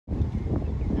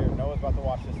about to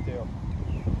watch this too.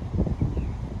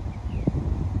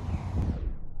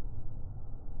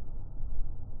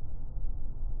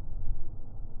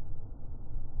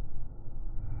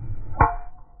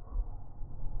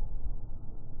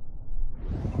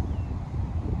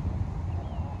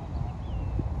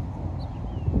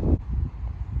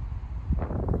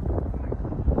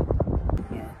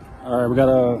 All right, we got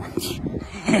a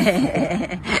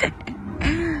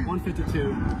 152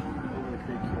 over the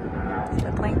creek here. Is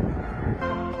that plane?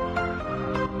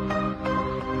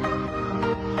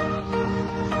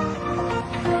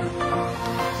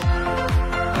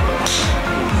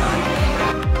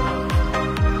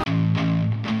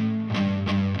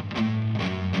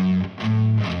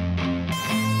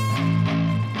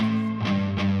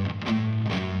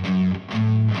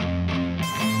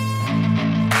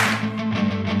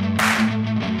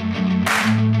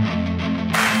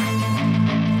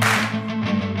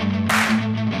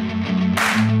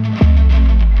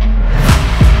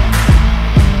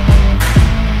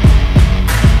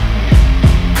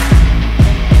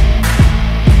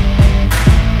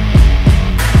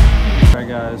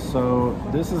 So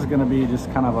this is gonna be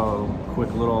just kind of a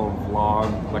quick little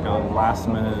vlog, like a last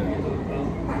minute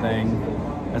thing.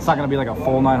 It's not gonna be like a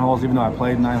full 9 holes, even though I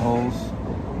played 9 holes.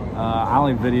 I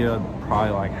only videoed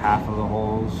probably like half of the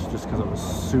holes just because it was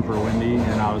super windy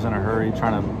and I was in a hurry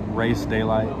trying to race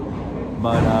daylight.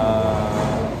 But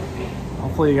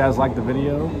hopefully you guys liked the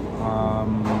video.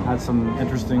 Had some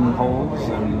interesting holes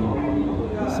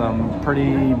and some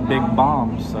pretty big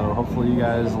bombs, so hopefully you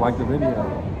guys like the video.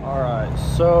 Alright,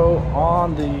 so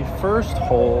on the first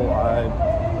hole, I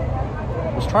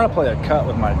was trying to play a cut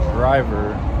with my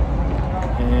driver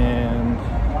and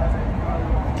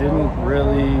didn't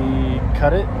really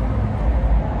cut it,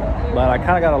 but I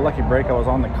kind of got a lucky break. I was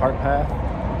on the cart path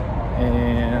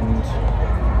and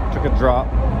took a drop.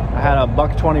 I had a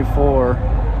 $124,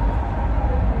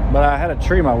 but I had a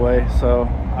tree my way, so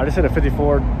I just hit a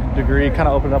 54 degree, kind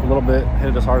of opened it up a little bit, hit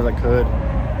it as hard as I could.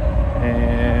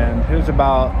 And it was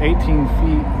about 18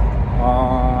 feet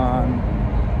on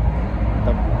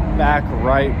the back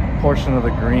right portion of the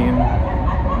green.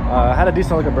 I had a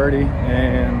decent look at birdie,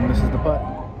 and this is the putt.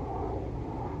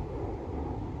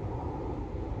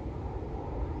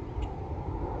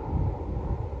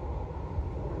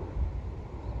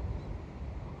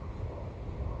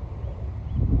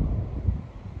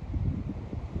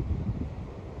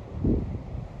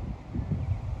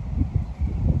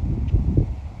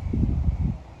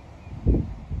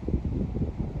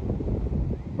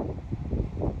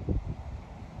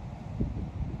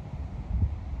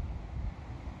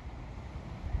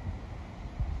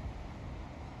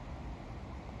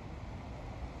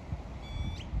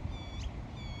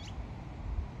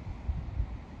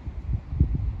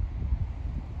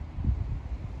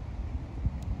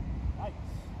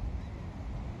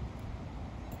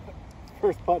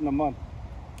 First putt in a month.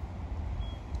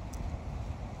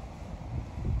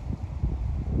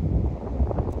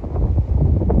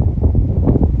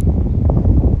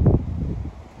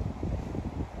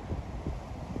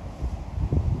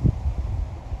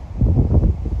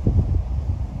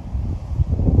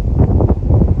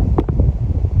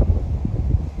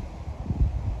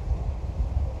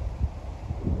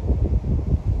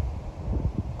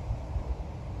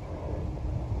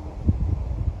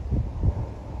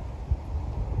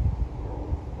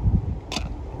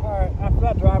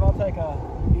 That drive, I'll take a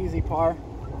easy par.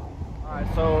 All right,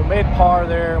 so made par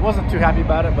there. Wasn't too happy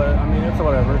about it, but I mean, it's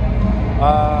whatever.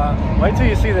 Wait till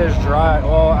you see this drive.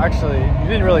 Well, actually, you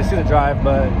didn't really see the drive,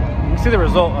 but you can see the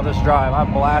result of this drive. I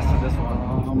blasted this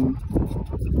one.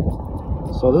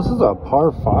 So this is a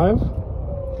par 5.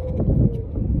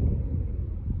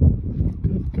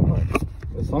 Good God.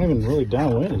 It's not even really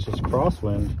downwind, it's just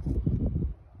crosswind.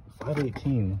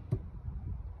 518.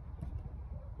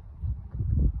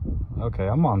 Okay,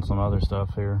 I'm on some other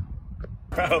stuff here.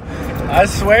 Bro, I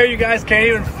swear you guys can't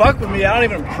even fuck with me. I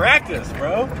don't even practice,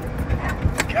 bro.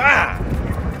 God.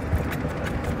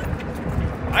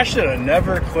 I should have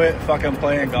never quit fucking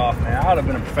playing golf, man. I would have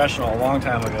been a professional a long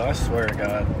time ago. I swear to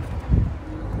God.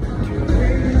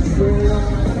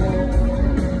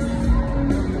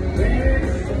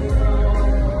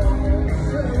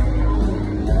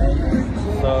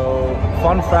 So,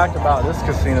 fun fact about this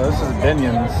casino, this is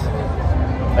Binion's.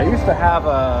 I used to have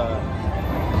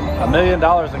 $1 million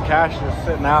in cash just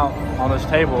sitting out on this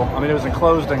table. I mean, it was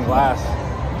enclosed in glass.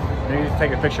 You can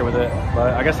take a picture with it,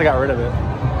 but I guess they got rid of it.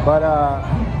 But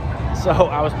so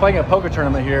I was playing a poker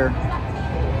tournament here.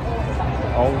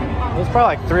 Oh, it was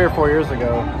probably like 3 or 4 years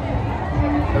ago.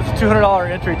 It was a $200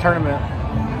 entry tournament,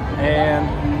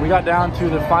 and we got down to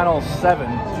the final 7.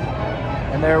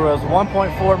 and there was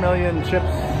 1.4 million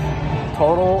chips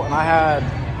total, and I had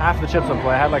half the chips on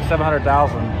play. I had like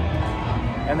 700,000,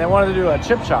 and they wanted to do a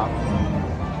chip chop,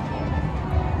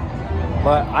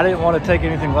 but I didn't want to take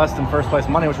anything less than first place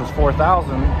money, which was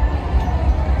 4,000,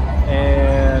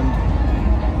 and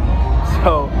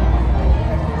so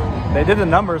they did the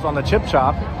numbers on the chip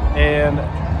chop, and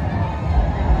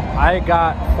I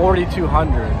got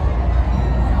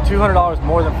 $4,200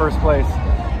 more than first place,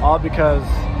 all because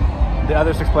the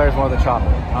other 6 players wanted to chop it.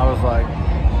 I was like,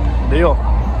 deal.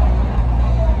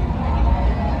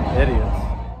 Idiots.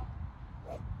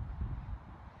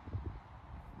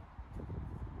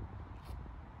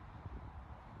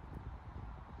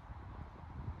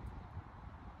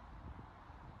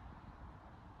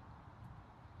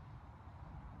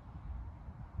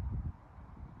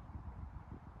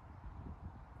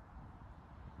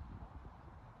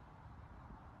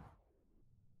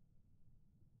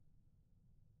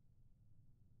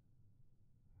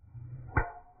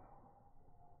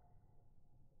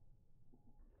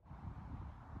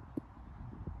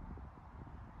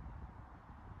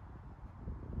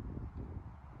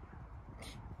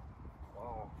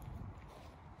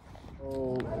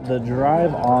 So the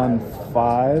drive on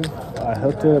 5, I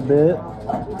hooked it a bit,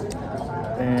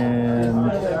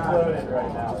 and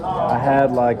I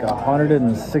had like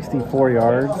 164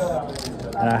 yards,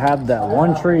 and I had that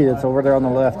one tree that's over there on the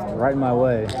left right in my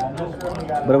way,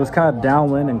 but it was kind of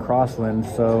downwind and crosswind,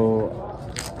 so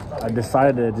I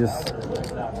decided to just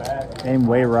aim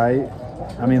way right.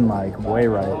 I mean like way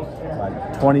right,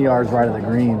 like 20 yards right of the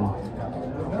green,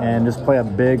 and just play a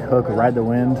big hook, ride the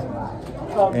wind.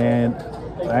 And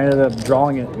I ended up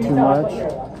drawing it too much,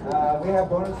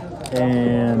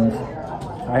 and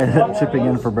I ended up chipping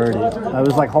in for birdie. I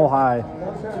was like hole high,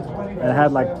 and I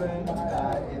had like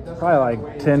probably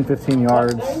like 10-15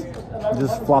 yards.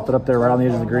 Just flopped it up there right on the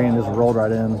edge of the green, just rolled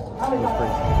right in. It was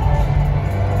pretty sick.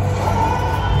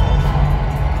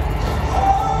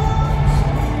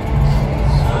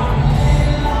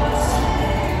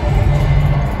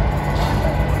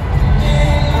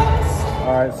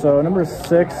 So number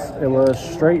 6, it was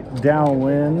straight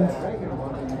downwind,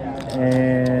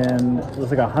 and it was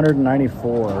like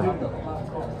 194,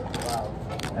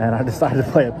 and I decided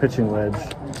to play a pitching wedge,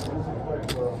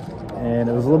 and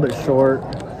it was a little bit short,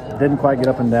 didn't quite get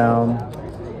up and down,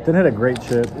 didn't hit a great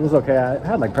chip. It was okay. I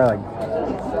had like probably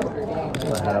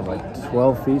like, I had like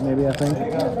 12 feet maybe, I think.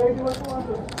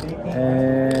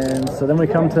 And so then we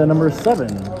come to number 7.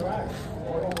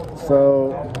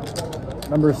 So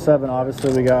number 7,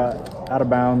 obviously we got out of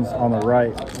bounds on the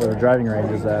right where the driving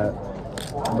range is at,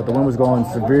 but the wind was going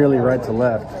severely right to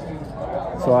left.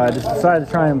 So I just decided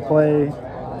to try and play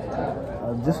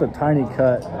just a tiny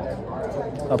cut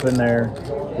up in there,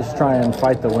 just try and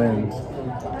fight the wind.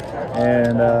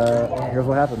 And here's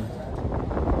what happened.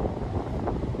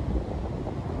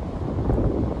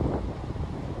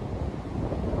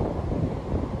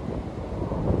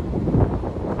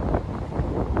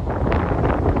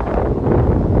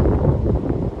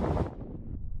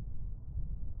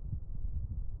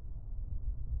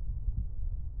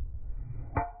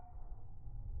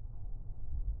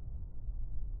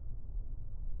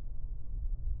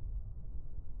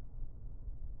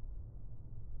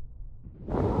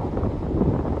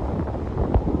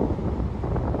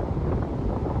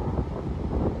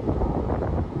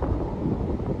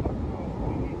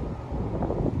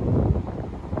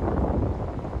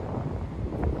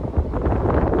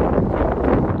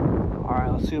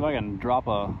 See if I can drop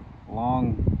a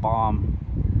long bomb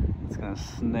that's gonna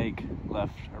snake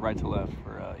left or right to left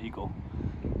for eagle.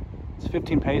 It's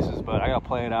 15 paces, but I gotta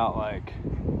play it out like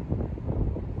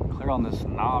clear on this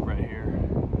knob right here.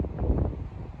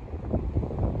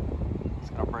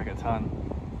 It's gonna break a ton.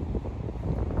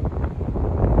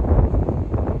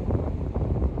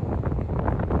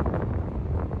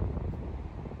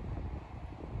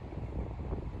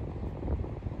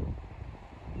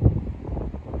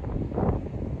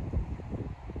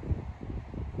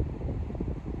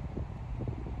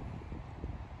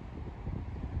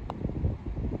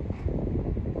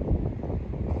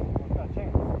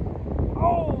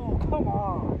 Come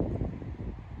on.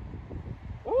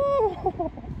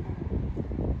 Ooh.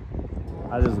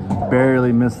 I just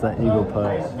barely missed that eagle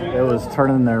putt. It was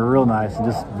turning in there real nice and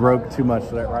just broke too much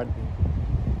to that right.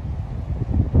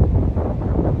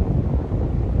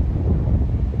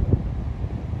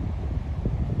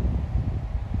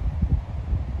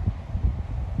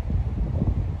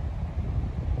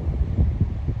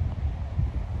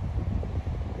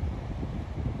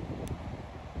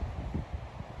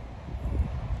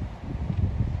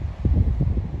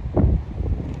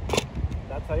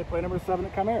 That's how you play number 7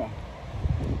 at Chimera.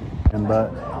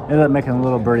 but ended up making a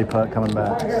little birdie putt coming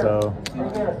back. So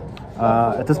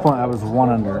at this point, I was 1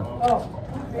 under.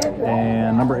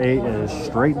 And number 8 is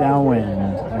straight downwind.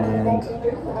 And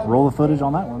roll the footage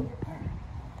on that one.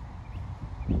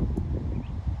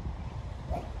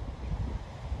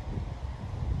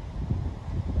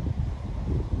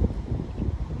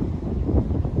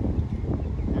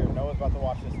 Here, Noah's about to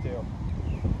watch this too.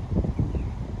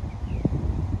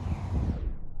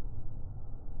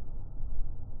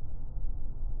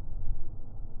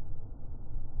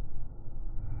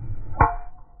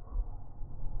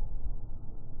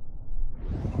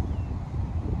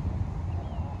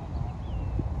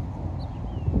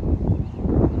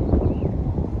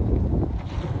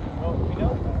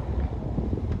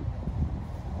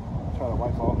 Try the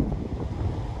white ball.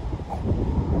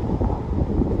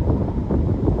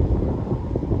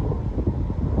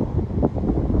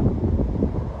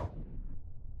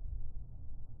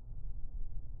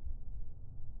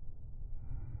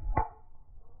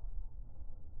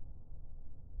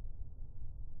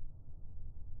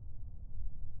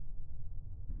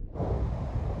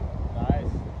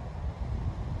 Nice.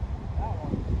 That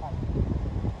one.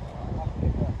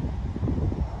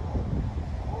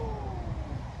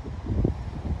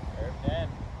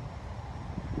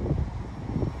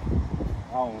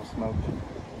 Almost smoked.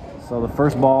 So the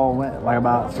first ball went like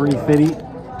about 350,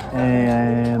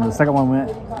 and the second one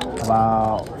went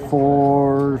about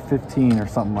 415 or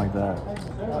something like that.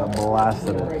 I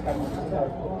blasted it.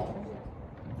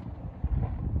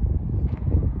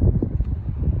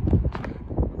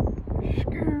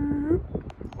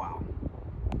 Wow.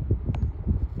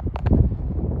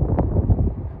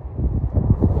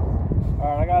 All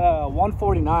right, I got a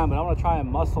 149, but I'm gonna try and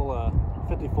muscle a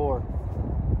 54.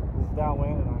 It's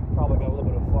downwind, and I probably got a little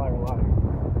bit of flyer line.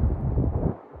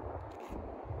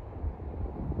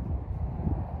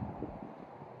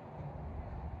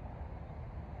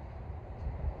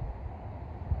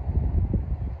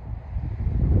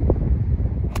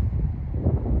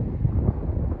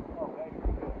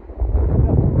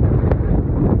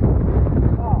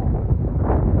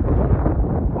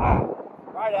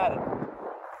 Right at it.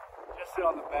 Just sit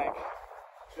on the bank.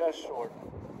 Just short.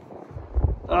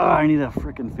 Oh, I need a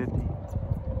freaking 50.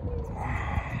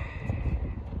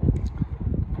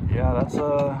 Yeah, that's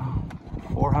a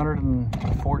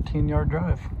 414-yard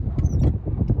drive.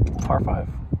 Par 5.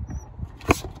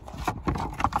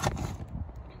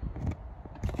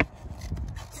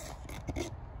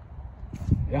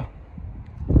 Yeah,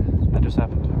 that just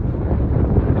happened.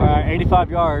 All right, 85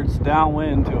 yards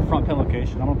downwind to a front pin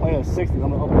location. I'm gonna play at 60. I'm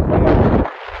gonna open the play up.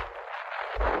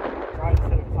 Try to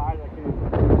hit it high as I can.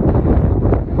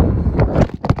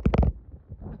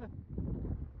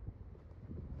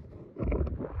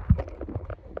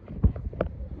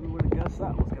 Who would have guessed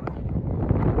that was gonna happen?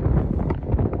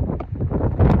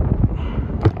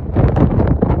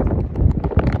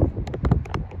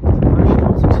 First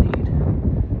don't succeed.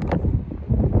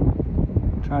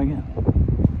 Try again.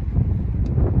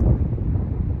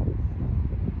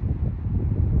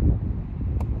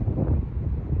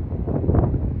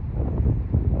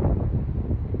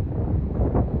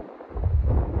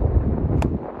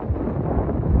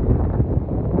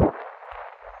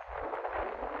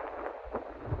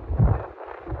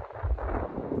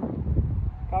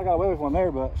 I got away with one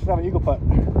there, but should have an eagle putt.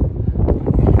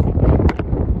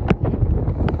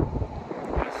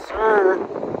 Yes, sir.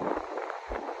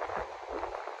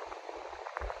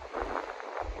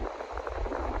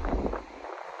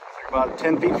 It's about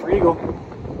 10 feet for eagle,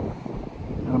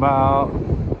 and about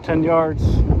 10 yards.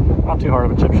 Not too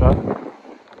hard of a chip shot.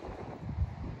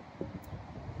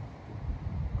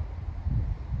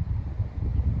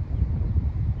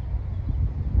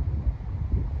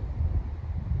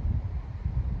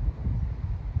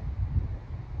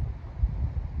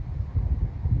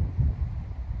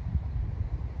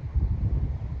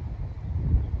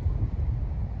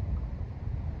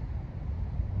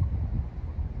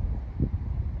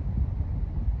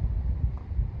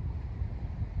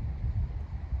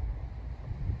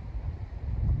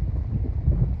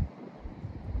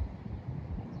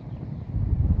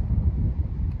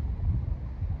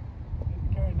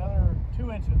 Carry another 2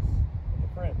 inches with the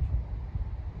fringe.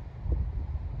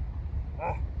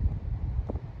 Ah,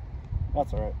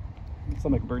 that's all right.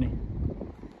 Still make a birdie.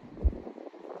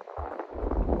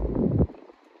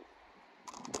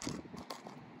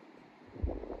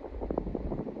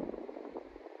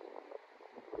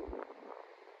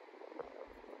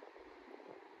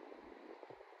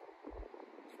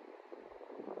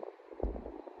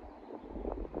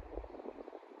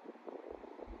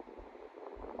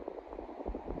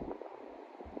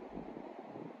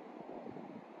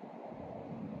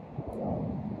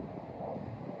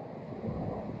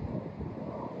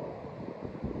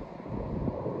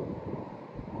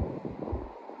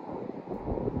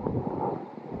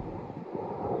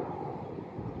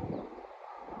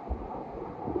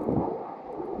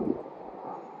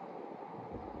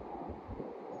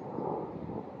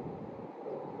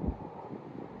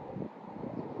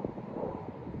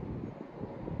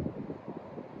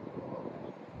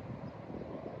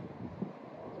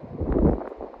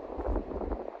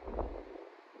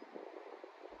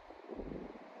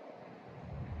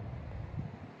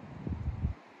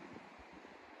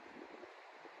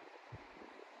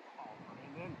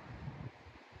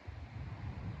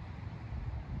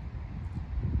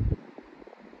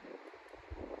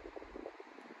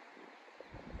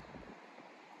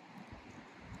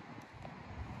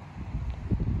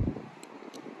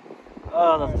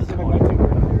 Oh, that's disappointing.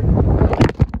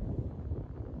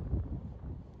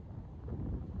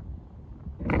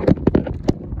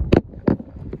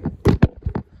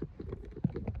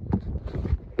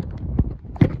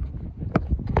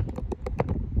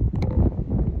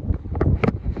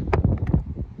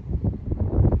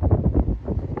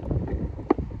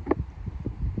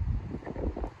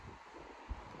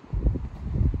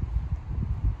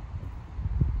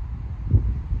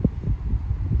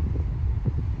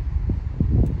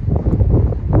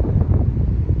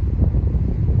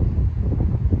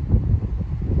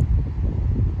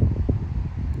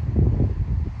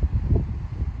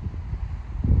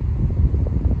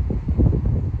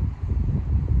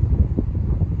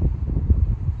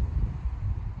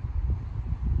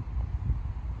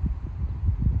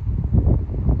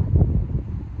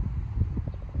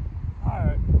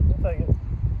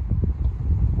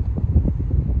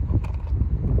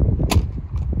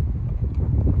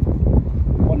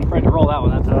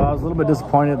 I was a little bit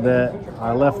disappointed that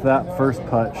I left that first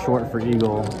putt short for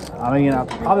eagle. I mean, I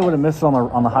probably would have missed it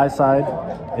on the high side.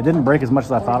 It didn't break as much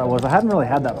as I thought it was. I hadn't really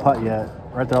had that putt yet,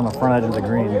 right there on the front edge of the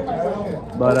green.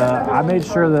 But I made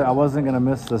sure that I wasn't going to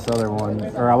miss this other one,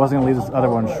 or I wasn't going to leave this other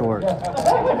one short.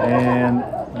 And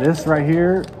this right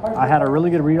here, I had a really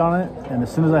good read on it, and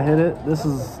as soon as I hit it, this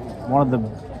is one of the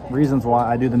reasons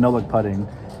why I do the no-look putting.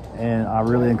 And I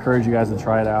really encourage you guys to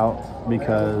try it out,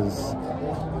 because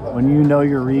when you know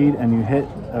your read and you hit,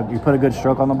 you put a good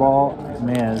stroke on the ball,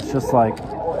 man, it's just like,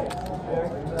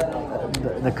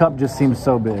 the cup just seems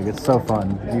so big. It's so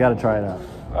fun. You got to try it out.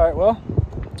 All right, well,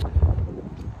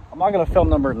 I'm not going to film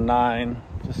number 9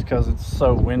 just because it's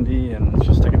so windy and it's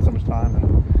just taking so much time.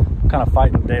 And I'm kind of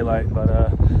fighting daylight, but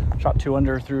shot 2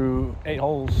 under through 8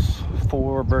 holes,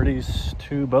 4 birdies,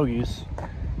 2 bogeys.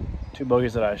 2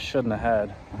 bogeys that I shouldn't have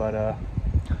had, but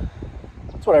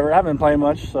it's whatever. I haven't been playing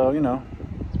much, so, you know,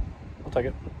 I'll take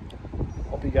it.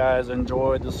 Hope you guys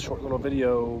enjoyed this short little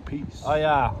video. Peace. Oh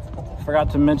yeah, forgot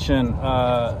to mention,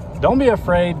 don't be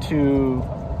afraid to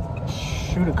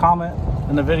shoot a comment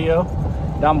in the video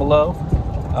down below.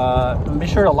 Be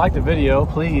sure to like the video,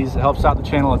 please. It helps out the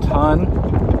channel a ton.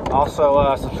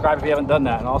 Also, subscribe if you haven't done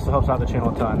that. And also helps out the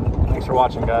channel a ton. Thanks for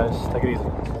watching, guys. Take it easy.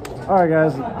 All right,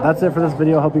 guys, that's it for this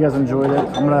video. Hope you guys enjoyed it.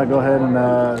 I'm gonna go ahead and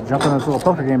jump in this little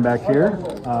poker game back here.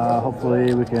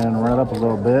 Hopefully we can run it up a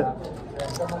little bit.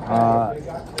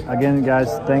 Again, guys,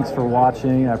 thanks for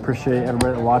watching. I appreciate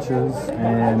everybody that watches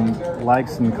and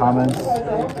likes and comments,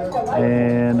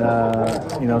 and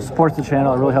you know, supports the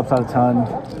channel. It really helps out a ton.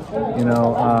 You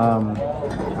know,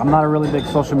 I'm not a really big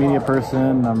social media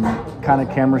person. I'm kind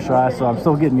of camera shy, so I'm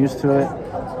still getting used to it.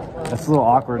 It's a little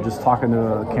awkward just talking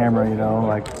to a camera, you know,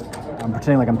 like I'm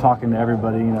pretending like I'm talking to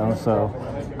everybody, you know. So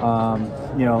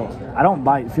you know, I don't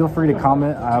bite. Feel free to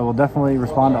comment. I will definitely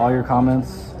respond to all your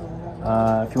comments.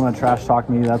 If you want to trash talk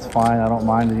me, that's fine. I don't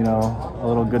mind, you know, a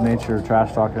little good natured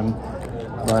trash talking.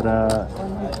 But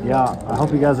yeah, I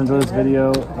hope you guys enjoy this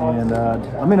video, and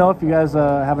let me know if you guys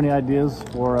have any ideas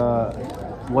for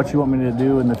what you want me to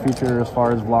do in the future as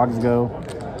far as vlogs go,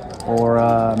 or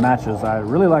matches. I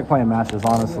really like playing matches,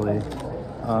 honestly. It's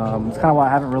kind of why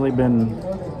I haven't really been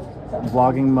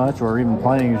vlogging much or even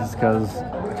playing, just because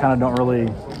I kind of don't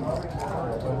really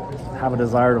have a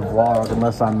desire to vlog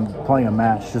unless I'm playing a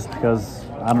match, just because,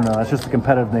 I don't know, that's just the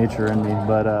competitive nature in me.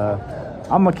 But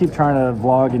I'm gonna keep trying to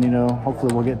vlog, and you know,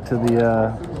 hopefully we'll get to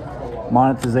the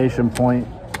monetization point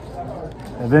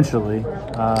eventually.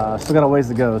 Still got a ways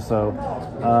to go, so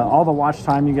all the watch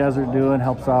time you guys are doing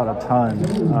helps out a ton.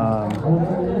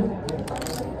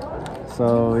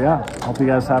 So yeah, hope you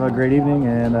guys have a great evening,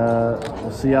 and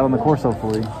we'll see you out on the course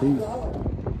hopefully. Peace.